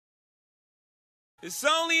It's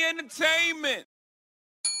only entertainment.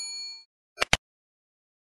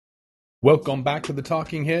 Welcome back to The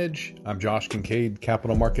Talking Hedge. I'm Josh Kincaid,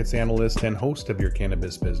 capital markets analyst and host of your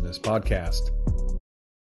Cannabis Business Podcast.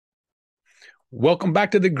 Welcome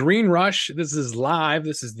back to the Green Rush. This is live.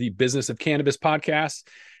 This is the Business of Cannabis Podcast.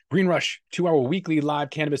 Green Rush, 2-hour weekly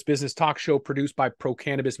live cannabis business talk show produced by Pro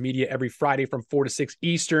Cannabis Media every Friday from 4 to 6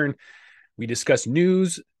 Eastern. We discuss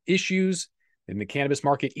news, issues in the cannabis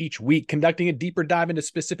market each week, conducting a deeper dive into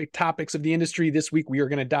specific topics of the industry. This week, we are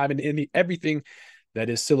going to dive into everything that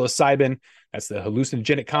is psilocybin. That's the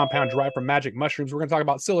hallucinogenic compound derived from magic mushrooms. We're going to talk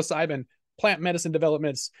about psilocybin, plant medicine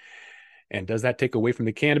developments, and does that take away from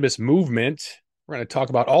the cannabis movement? We're going to talk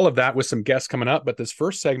about all of that with some guests coming up. But this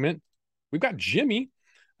first segment, we've got Jimmy.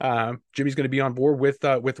 Jimmy's going to be on board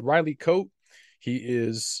with Riley Cote. He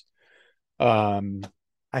is. I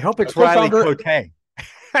hope it's Riley Cote.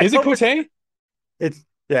 Is it Cote?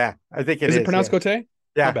 Yeah, I think it is. Is it pronounced Cote? Yeah,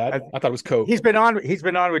 not bad. I thought it was Cote. He's been on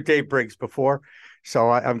with Dave Briggs before,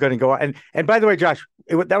 so I'm going to go on. And by the way, Josh,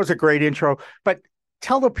 that was a great intro. But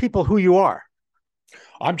tell the people who you are.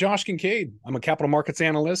 I'm Josh Kincaid. I'm a capital markets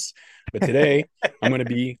analyst, but today I'm going to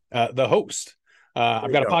be the host.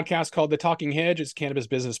 I've got a podcast called The Talking Hedge. It's a cannabis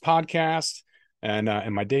business podcast, and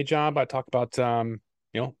in my day job, I talk about the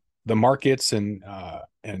markets and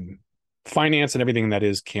finance and everything that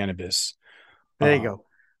is cannabis. There you go.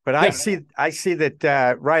 But yeah. I see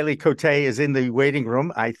that Riley Cote is in the waiting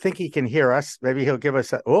room. I think he can hear us. Maybe he'll give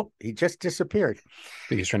us he just disappeared. I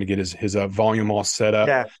think he's trying to get his volume all set up.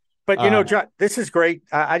 Yeah. But, John, this is great.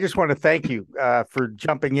 I just want to thank you for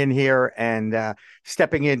jumping in here and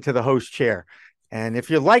stepping into the host chair. And if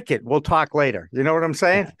you like it, we'll talk later. You know what I'm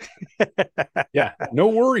saying? Yeah, no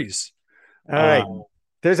worries. All right.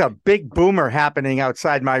 There's a big boomer happening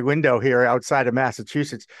outside my window here outside of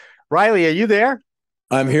Massachusetts. Riley, are you there?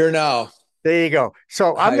 I'm here now. There you go.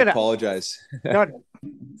 So I apologize. No,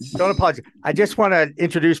 don't apologize. I just want to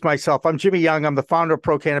introduce myself. I'm Jimmy Young. I'm the founder of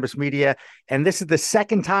Pro Cannabis Media. And this is the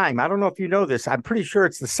second time. I don't know if you know this. I'm pretty sure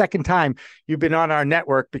it's the second time you've been on our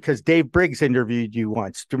network because Dave Briggs interviewed you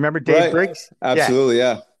once. Do you remember Dave Briggs? Absolutely.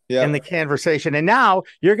 Yeah. In the conversation. And now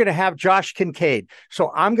you're going to have Josh Kincaid.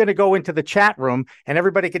 So I'm going to go into the chat room and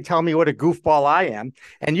everybody can tell me what a goofball I am.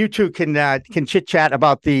 And you two can chit chat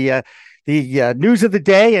about the news of the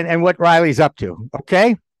day and what Riley's up to.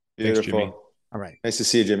 Okay. Beautiful. Thanks, Jimmy. All right. Nice to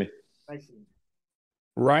see you, Jimmy.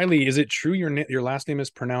 Riley, is it true your last name is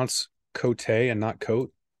pronounced Cote and not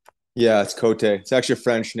Cote? Yeah, it's Cote. It's actually a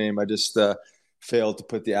French name. I just failed to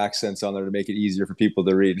put the accents on there to make it easier for people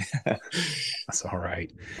to read. That's all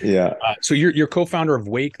right. Yeah. So you're co-founder of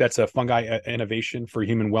Wake. That's a fungi innovation for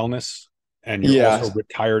human wellness. And you're also a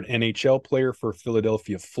retired NHL player for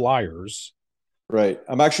Philadelphia Flyers. Right.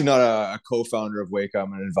 I'm actually not a co-founder of Wake.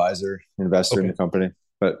 I'm an investor in the company.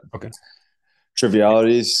 But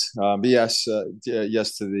trivialities. But yes to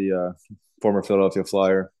the former Philadelphia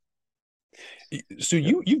Flyer. So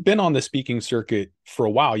you've been on the speaking circuit for a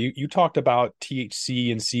while. You talked about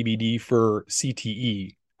THC and CBD for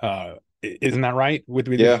CTE. Isn't that right? With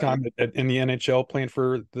your time in the NHL playing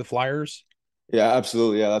for the Flyers? Yeah,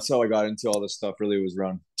 absolutely. Yeah, that's how I got into all this stuff. Really was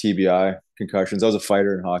around TBI, concussions. I was a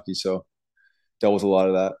fighter in hockey, so dealt with a lot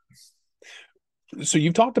of that. So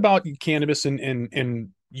you've talked about cannabis and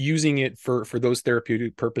using it for those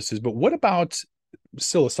therapeutic purposes, but what about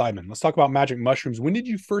psilocybin? Let's talk about magic mushrooms. When did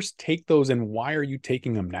you first take those and why are you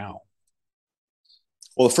taking them now?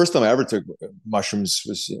 Well, the first time I ever took mushrooms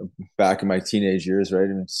was back in my teenage years, right?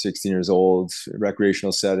 I'm 16 years old,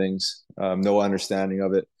 recreational settings, no understanding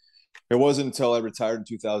of it. It wasn't until I retired in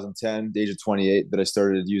 2010, the age of 28, that I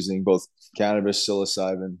started using both cannabis,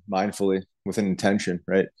 psilocybin mindfully with an intention,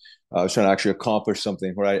 right? I was trying to actually accomplish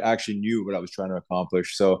something where I actually knew what I was trying to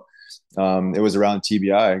accomplish. So it was around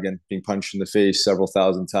TBI, again, being punched in the face several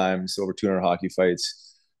thousand times, over 200 hockey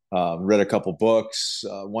fights, read a couple books,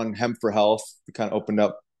 one Hemp for Health, that kind of opened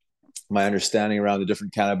up my understanding around the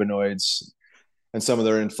different cannabinoids and some of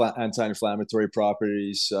their anti-inflammatory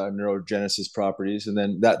properties, neurogenesis properties. And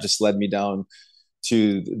then that just led me down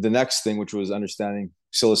to the next thing, which was understanding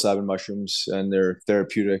psilocybin mushrooms and their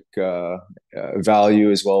therapeutic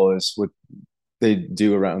value, as well as what they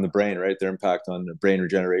do around the brain, right? Their impact on the brain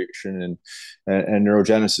regeneration and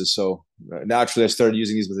neurogenesis. So naturally, I started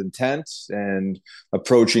using these with intent and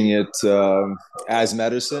approaching it as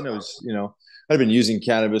medicine. It was, I'd been using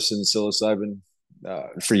cannabis and psilocybin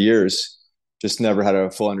for years, just never had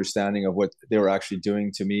a full understanding of what they were actually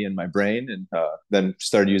doing to me and my brain, and then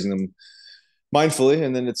started using them mindfully.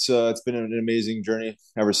 And then it's been an amazing journey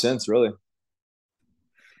ever since, really.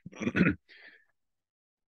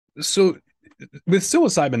 So with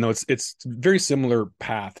psilocybin, though, it's very similar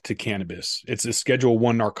path to cannabis. It's a Schedule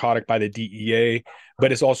 1 narcotic by the DEA,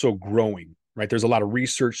 but it's also growing, right? There's a lot of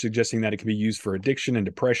research suggesting that it can be used for addiction and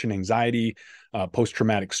depression, anxiety,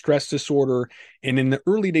 post-traumatic stress disorder. And in the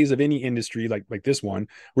early days of any industry like this one,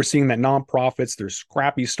 we're seeing that nonprofits, there's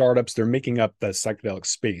scrappy startups, they're making up the psychedelic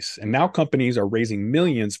space. And now companies are raising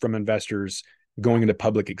millions from investors going into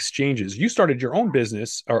public exchanges. You started your own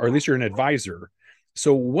business, or at least you're an advisor.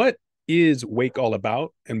 So what is Wake all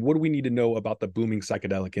about, and what do we need to know about the booming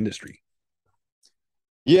psychedelic industry?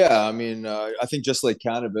 Yeah, I mean, I think just like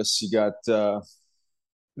cannabis, you got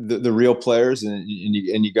the real players, and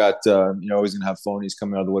you got you're always gonna have phonies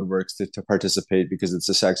coming out of the woodworks to participate because it's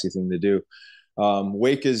a sexy thing to do.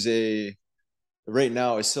 Wake is right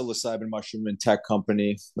now a psilocybin mushroom and tech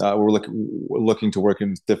company. We're looking to work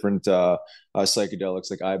in different psychedelics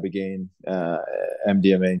like ibogaine,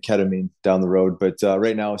 MDMA, and ketamine down the road. But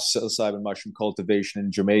right now, psilocybin mushroom cultivation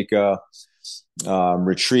in Jamaica,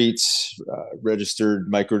 retreats,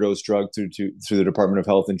 registered microdose drug through the Department of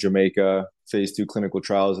Health in Jamaica, phase 2 clinical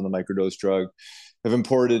trials on the microdose drug. Have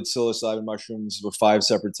imported psilocybin mushrooms 5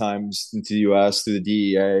 separate times into the U.S. through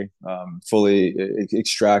the DEA, fully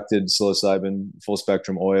extracted psilocybin, full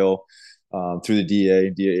spectrum oil through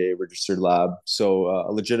the DEA registered lab. So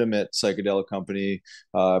a legitimate psychedelic company,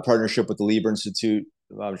 partnership with the Lieber Institute,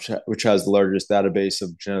 which has the largest database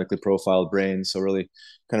of genetically profiled brains. So really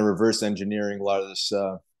kind of reverse engineering a lot of this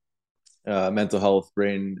mental health,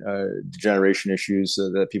 brain degeneration issues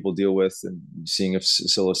that people deal with, and seeing if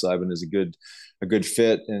psilocybin is a good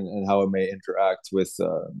fit and how it may interact with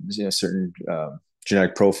certain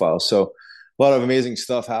genetic profiles. So a lot of amazing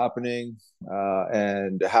stuff happening,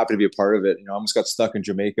 and happy to be a part of it. I almost got stuck in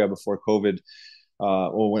Jamaica before COVID.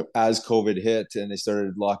 As COVID hit and they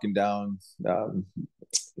started locking down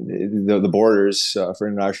the borders for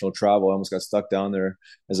international travel, I almost got stuck down there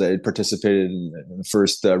as I participated in the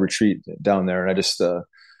first retreat down there, and I just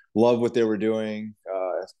love what they were doing.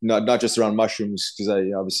 Not just around mushrooms, because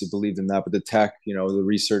I obviously believed in that, but the tech, the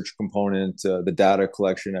research component, the data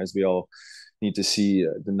collection, as we all need to see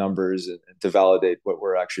the numbers and to validate what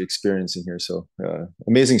we're actually experiencing here. So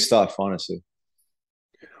amazing stuff, honestly.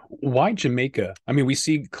 Why Jamaica? I mean, we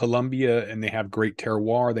see Colombia and they have great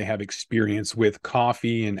terroir. They have experience with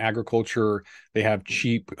coffee and agriculture. They have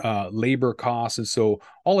cheap labor costs. And so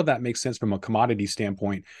all of that makes sense from a commodity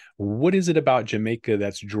standpoint. What is it about Jamaica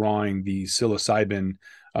that's drawing the psilocybin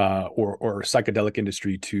or psychedelic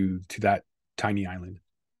industry to that tiny island?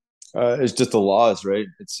 It's just the laws, right?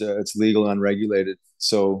 It's legal and unregulated.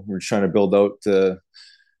 So we're trying to build out the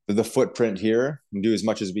footprint here and do as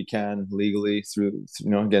much as we can legally through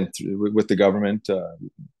with the government,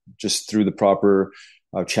 just through the proper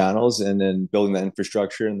channels, and then building that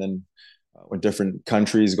infrastructure. And then when different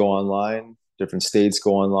countries go online, different states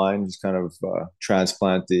go online, just kind of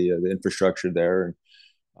transplant the infrastructure there.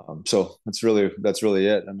 So that's really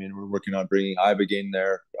it. I mean, we're working on bringing ibogaine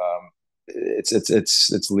there.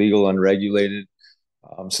 It's legal, unregulated.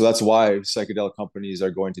 So that's why psychedelic companies are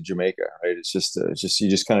going to Jamaica, right? It's just you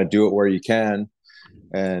just kind of do it where you can,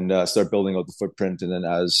 and start building out the footprint, and then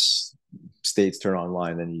as states turn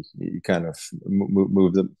online, then you kind of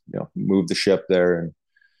move the ship there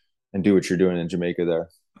and do what you're doing in Jamaica there.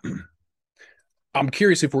 I'm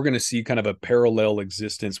curious if we're going to see kind of a parallel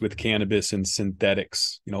existence with cannabis and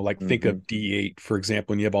synthetics, think of D8, for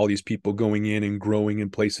example, and you have all these people going in and growing in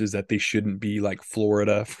places that they shouldn't be, like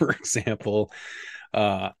Florida, for example.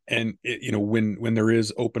 When there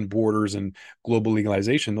is open borders and global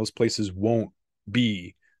legalization, those places won't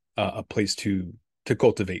be a place to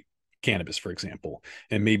cultivate cannabis, for example.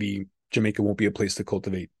 And maybe Jamaica won't be a place to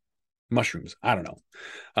cultivate mushrooms. I don't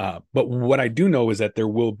know. But what I do know is that there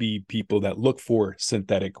will be people that look for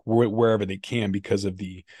synthetic wherever they can because of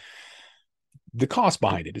the cost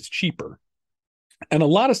behind it. It's cheaper. And a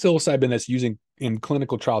lot of psilocybin that's using in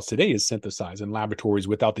clinical trials today is synthesized in laboratories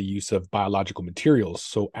without the use of biological materials.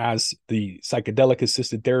 So as the psychedelic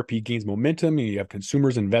assisted therapy gains momentum, and you have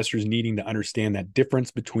consumers, investors needing to understand that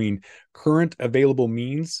difference between current available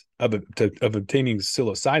means of obtaining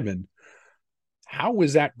psilocybin,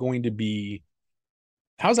 how's that going to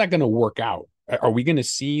work out? Are we going to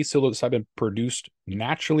see psilocybin produced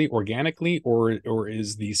naturally, organically, or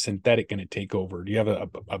is the synthetic going to take over? Do you have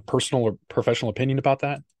a personal or professional opinion about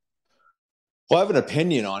that? Well, I have an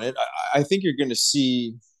opinion on it. I think you're going to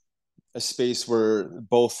see a space where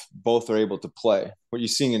both are able to play. What you're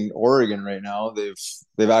seeing in Oregon right now,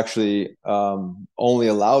 they've actually only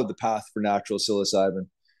allowed the path for natural psilocybin.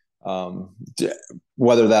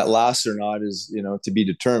 Whether that lasts or not is to be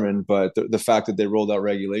determined, but the fact that they rolled out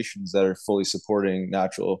regulations that are fully supporting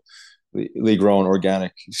natural grown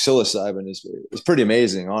organic psilocybin is pretty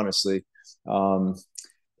amazing, honestly.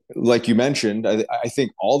 Like you mentioned, I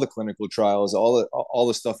think all the clinical trials, all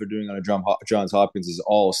the stuff they're doing on a Johns Hopkins is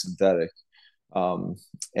all synthetic.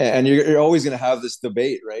 And you're always going to have this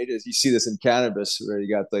debate, right? As you see this in cannabis, where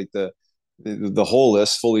you got like the whole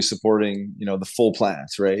list fully supporting, the full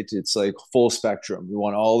plants, right? It's like full spectrum. We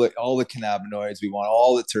want all the cannabinoids, we want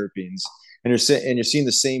all the terpenes, and you're seeing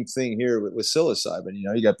the same thing here with psilocybin.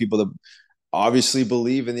 You got people that obviously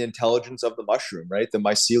believe in the intelligence of the mushroom, right? The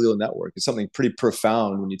mycelial network is something pretty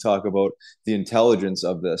profound when you talk about the intelligence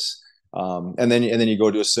of this. And then you go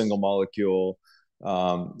to a single molecule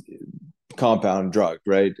compound drug,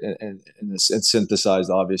 right? And it's synthesized,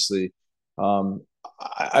 obviously.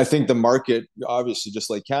 I think the market, obviously, just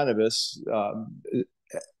like cannabis,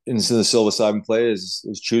 in the psilocybin play is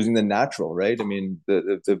choosing the natural, right? I mean,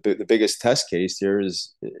 the biggest test case here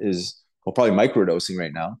is probably microdosing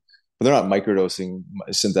right now, but they're not microdosing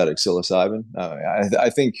synthetic psilocybin. I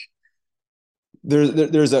think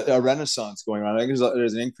there's a renaissance going on. I think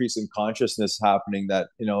there's an increase in consciousness happening that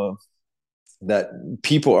that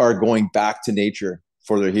people are going back to nature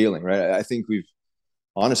for their healing, right? I think we've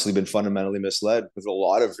honestly been fundamentally misled with a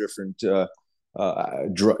lot of different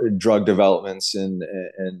drug developments and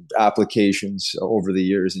applications over the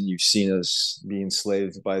years, and you've seen us being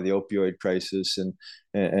enslaved by the opioid crisis, and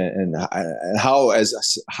how, as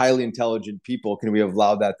highly intelligent people, can we have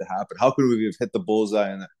allowed that to happen? How could we have hit the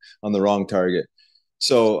bullseye on the wrong target?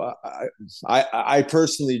 So I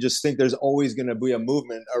personally just think there's always going to be a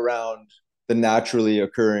movement around the naturally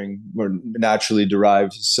occurring or naturally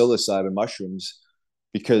derived psilocybin mushrooms,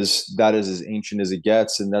 because that is as ancient as it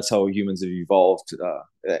gets, and that's how humans have evolved.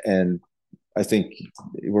 And I think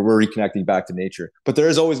we're reconnecting back to nature. But there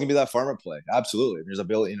is always going to be that pharma play. Absolutely, there's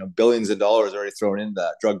billions of dollars already thrown into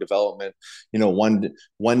that drug development.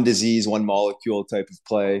 One disease, one molecule type of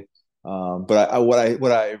play. But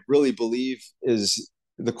what I really believe is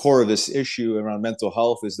the core of this issue around mental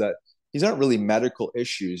health is that these aren't really medical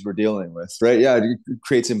issues we're dealing with, right? Yeah, it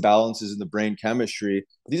creates imbalances in the brain chemistry,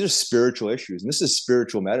 but these are spiritual issues, and this is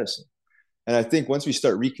spiritual medicine. And I think once we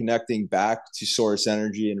start reconnecting back to source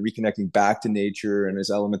energy and reconnecting back to nature and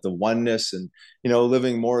this element of oneness, and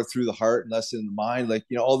living more through the heart and less in the mind, like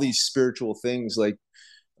all these spiritual things, like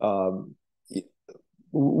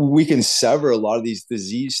we can sever a lot of these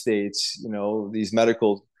disease states, these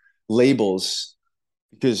medical labels,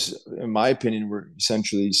 because in my opinion, we're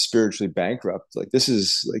essentially spiritually bankrupt. Like this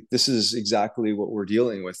is exactly what we're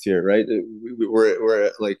dealing with here, right? We're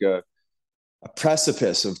at like a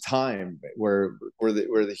precipice of time where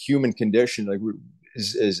the human condition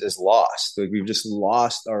is lost. Like we've just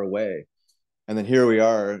lost our way, and then here we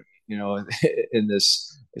are, in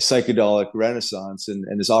this psychedelic renaissance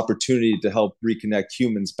and this opportunity to help reconnect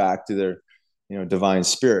humans back to their divine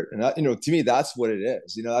spirit. And that, to me, that's what it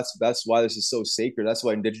is. That's why this is so sacred. That's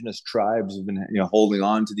why indigenous tribes have been holding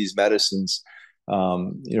on to these medicines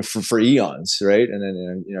for eons, right? And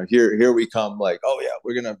then here we come, like, oh yeah,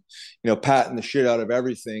 we're gonna patent the shit out of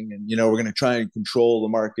everything, and we're gonna try and control the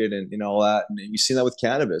market and all that. And you've seen that with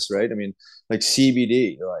cannabis, right? I mean, like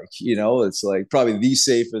CBD, it's like probably the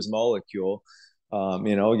safest molecule.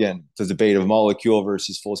 Again, the debate of molecule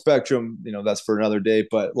versus full spectrum, that's for another day.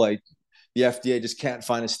 But like, the FDA just can't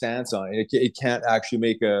find a stance on it. It can't actually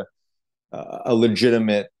make a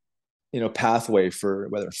legitimate, pathway for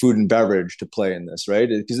whether food and beverage to play in this, right?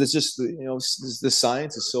 Because it's just, the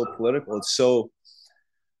science is so political.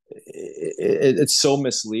 It's so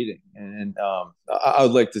misleading. And I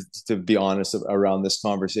would like to be honest around this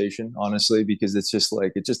conversation, honestly, because it's just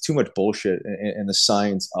too much bullshit in the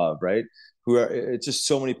science of, right? It's just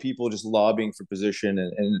so many people just lobbying for position,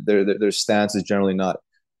 and their stance is generally not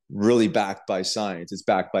really backed by science. It's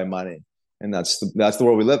backed by money, and that's the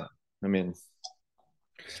world we live in. I mean,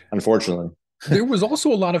 unfortunately. There was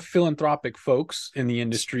also a lot of philanthropic folks in the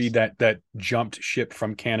industry that jumped ship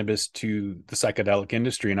from cannabis to the psychedelic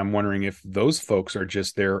industry, and I'm wondering if those folks are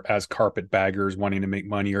just there as carpetbaggers wanting to make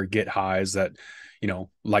money or get highs that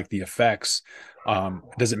like the effects.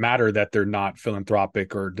 Does it matter that they're not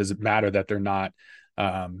philanthropic, or does it matter that they're not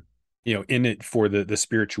in it for the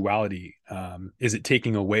spirituality? Is it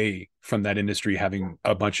taking away from that industry having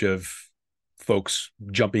a bunch of folks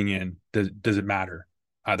jumping in? Does it matter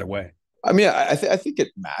either way? I mean, I think it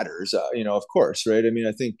matters, of course, right? I mean,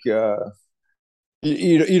 I think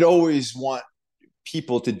you'd always want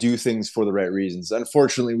people to do things for the right reasons.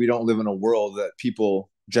 Unfortunately, we don't live in a world that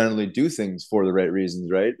people generally do things for the right reasons,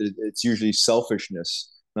 right? It's usually selfishness,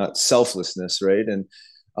 not selflessness, right? And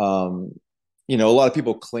a lot of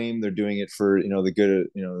people claim they're doing it for, the good of,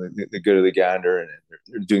 the good of the gander, and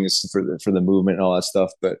they're doing this for the movement and all that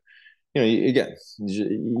stuff. But, again,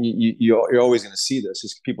 you're always going to see this.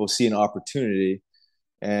 Just people see an opportunity,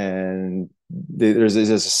 and there's a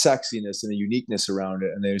sexiness and a uniqueness around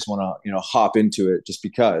it, and they just want to, hop into it just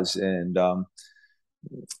because. And,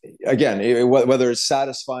 again, whether it's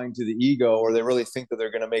satisfying to the ego or they really think that they're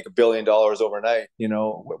going to make $1 billion overnight,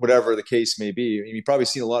 whatever the case may be. I mean, you've probably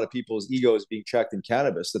seen a lot of people's egos being checked in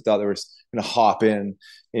cannabis that thought they were going to hop in,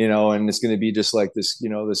 and it's going to be just like this,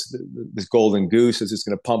 this golden goose that's just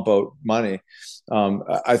going to pump out money.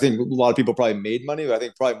 I think a lot of people probably made money, but I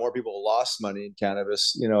think probably more people lost money in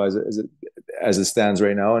cannabis, as it stands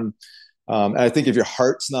right now. And I think if your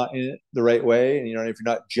heart's not in it the right way, and if you're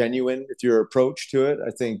not genuine with your approach to it,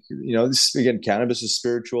 I think this, again, cannabis is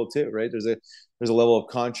spiritual too, right? There's a level of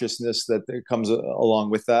consciousness that comes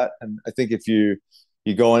along with that, and I think if you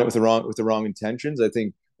go in it with the wrong intentions, I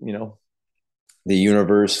think the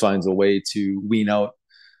universe finds a way to wean out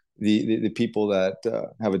the people that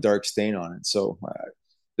have a dark stain on it. So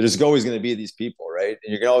there's always going to be these people, right?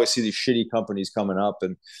 And you can always see these shitty companies coming up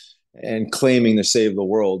and claiming to save the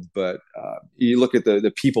world, but you look at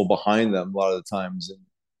the people behind them a lot of the times, and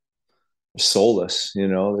they're soulless.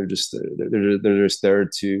 They're just there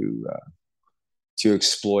to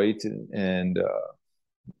exploit and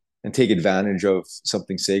take advantage of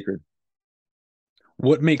something sacred.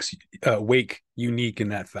 What makes Wake unique in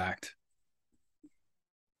that fact?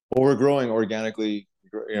 Well, we're growing organically,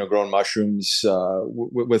 growing mushrooms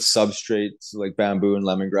with substrates like bamboo and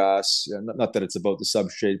lemongrass. Not that it's about the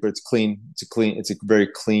substrate, but it's clean. It's a very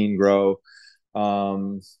clean grow.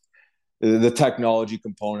 The technology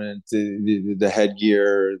component, the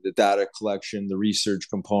headgear, the data collection, the research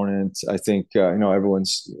component. I think everyone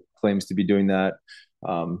claims to be doing that,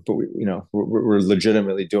 but we're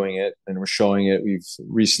legitimately doing it, and we're showing it. We've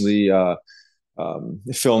recently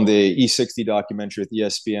filmed a E60 documentary with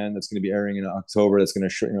ESPN that's going to be airing in October. That's going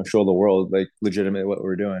to show the world like legitimately what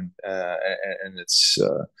we're doing, and it's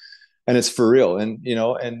for real. And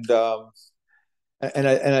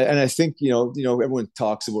I think everyone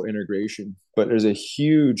talks about integration, but there's a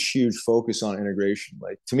huge focus on integration.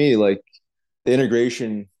 Like, to me, like, the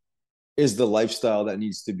integration is the lifestyle that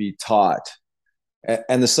needs to be taught.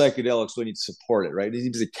 And the psychedelics really need to support it, right? It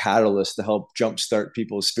needs a catalyst to help jumpstart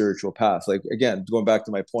people's spiritual path. Like, again, going back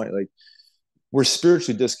to my point, like, we're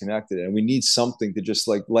spiritually disconnected, and we need something to just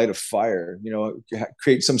like light a fire,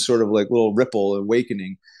 create some sort of like little ripple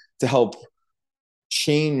awakening to help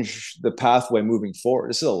change the pathway moving forward.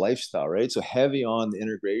 This is a lifestyle, right? So heavy on the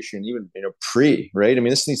integration, even right? I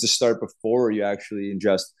mean, this needs to start before you actually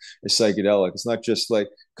ingest a psychedelic. It's not just like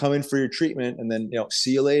come in for your treatment and then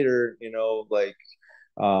see you later,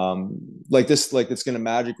 like this, like it's going to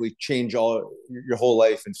magically change all your whole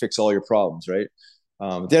life and fix all your problems, right?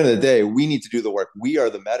 At the end of the day, we need to do the work. We are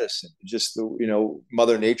the medicine. Just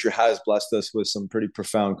Mother Nature has blessed us with some pretty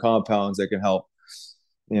profound compounds that can help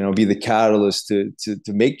be the catalyst to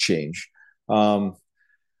make change. And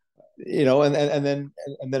then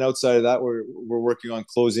outside of that, we're working on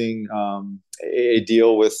closing a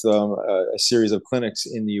deal with a series of clinics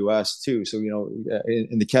in the U.S. too. So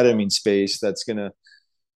in the ketamine space, that's going to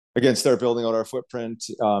again start building out our footprint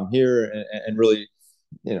here, and really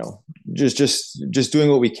just doing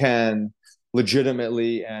what we can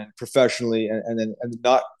legitimately and professionally, and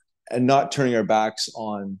not turning our backs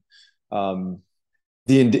on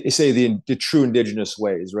the true indigenous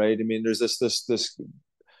ways, right? I mean, there's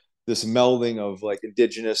this melding of like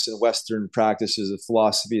indigenous and Western practices of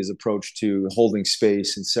philosophy's approach to holding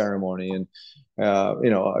space and ceremony. And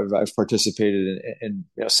I've participated in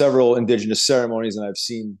several indigenous ceremonies, and I've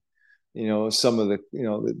seen some of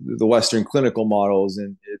the Western clinical models,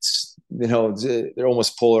 and it's they're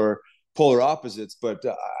almost polar opposites. But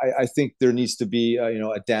I think there needs to be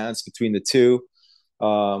a dance between the two.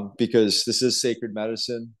 Because this is sacred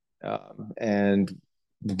medicine,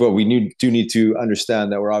 but we do need to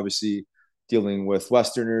understand that we're obviously dealing with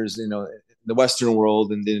Westerners, the Western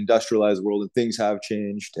world and the industrialized world, and things have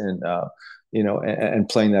changed, and and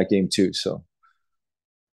playing that game too. So,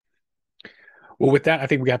 well, with that, I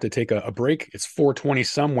think we have to take a break. It's 4:20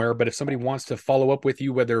 somewhere, but if somebody wants to follow up with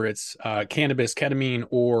you, whether it's cannabis, ketamine,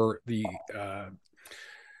 or the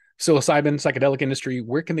psilocybin psychedelic industry,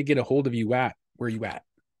 where can they get a hold of you at? Where are you at?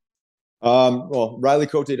 Well,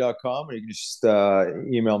 RileyCote.com, or you can just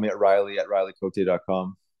email me at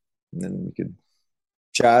Riley@RileyCote.com, and then we could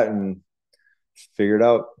chat and figure it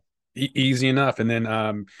out. Easy enough. And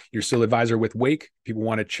then you're still advisor with Wake. People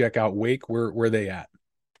want to check out Wake. Where are they at?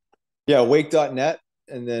 Yeah, Wake.net.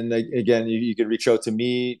 And then again, you could reach out to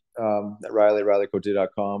me at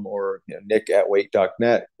rileycote.com or Nick at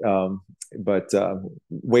wake.net. But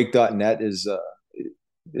wake.net is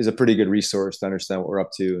a pretty good resource to understand what we're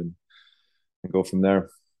up to and go from there.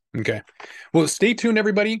 Okay. Well, stay tuned,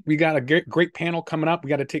 everybody. We got a great panel coming up. We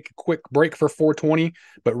got to take a quick break for 420.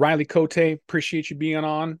 But Riley Cote, appreciate you being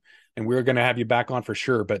on. And we're going to have you back on for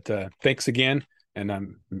sure. But thanks again.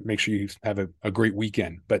 And make sure you have a great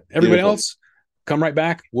weekend. But everybody else, come right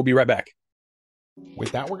back. We'll be right back.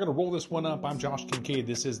 With that, we're going to roll this one up. I'm Josh Kincaid.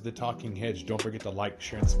 This is The Talking Hedge. Don't forget to like,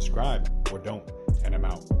 share, and subscribe. Or don't. And I'm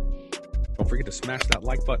out. Don't forget to smash that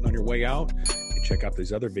like button on your way out. And check out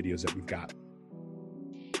these other videos that we've got.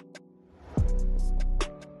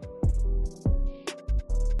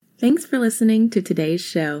 Thanks for listening to today's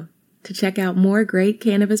show. To check out more great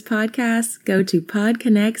cannabis podcasts, go to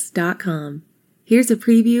podconnects.com. Here's a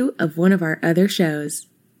preview of one of our other shows.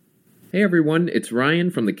 Hey everyone, it's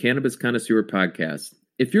Ryan from the Cannabis Connoisseur Podcast.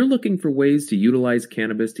 If you're looking for ways to utilize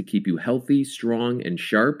cannabis to keep you healthy, strong, and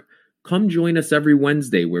sharp, come join us every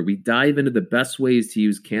Wednesday where we dive into the best ways to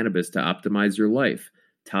use cannabis to optimize your life.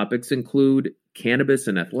 Topics include cannabis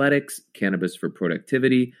and athletics, cannabis for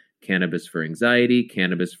productivity, cannabis for anxiety,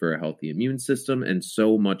 cannabis for a healthy immune system, and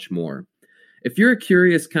so much more. If you're a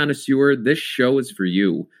curious connoisseur, this show is for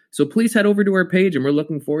you. So please head over to our page and we're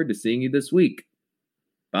looking forward to seeing you this week.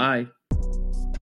 Bye.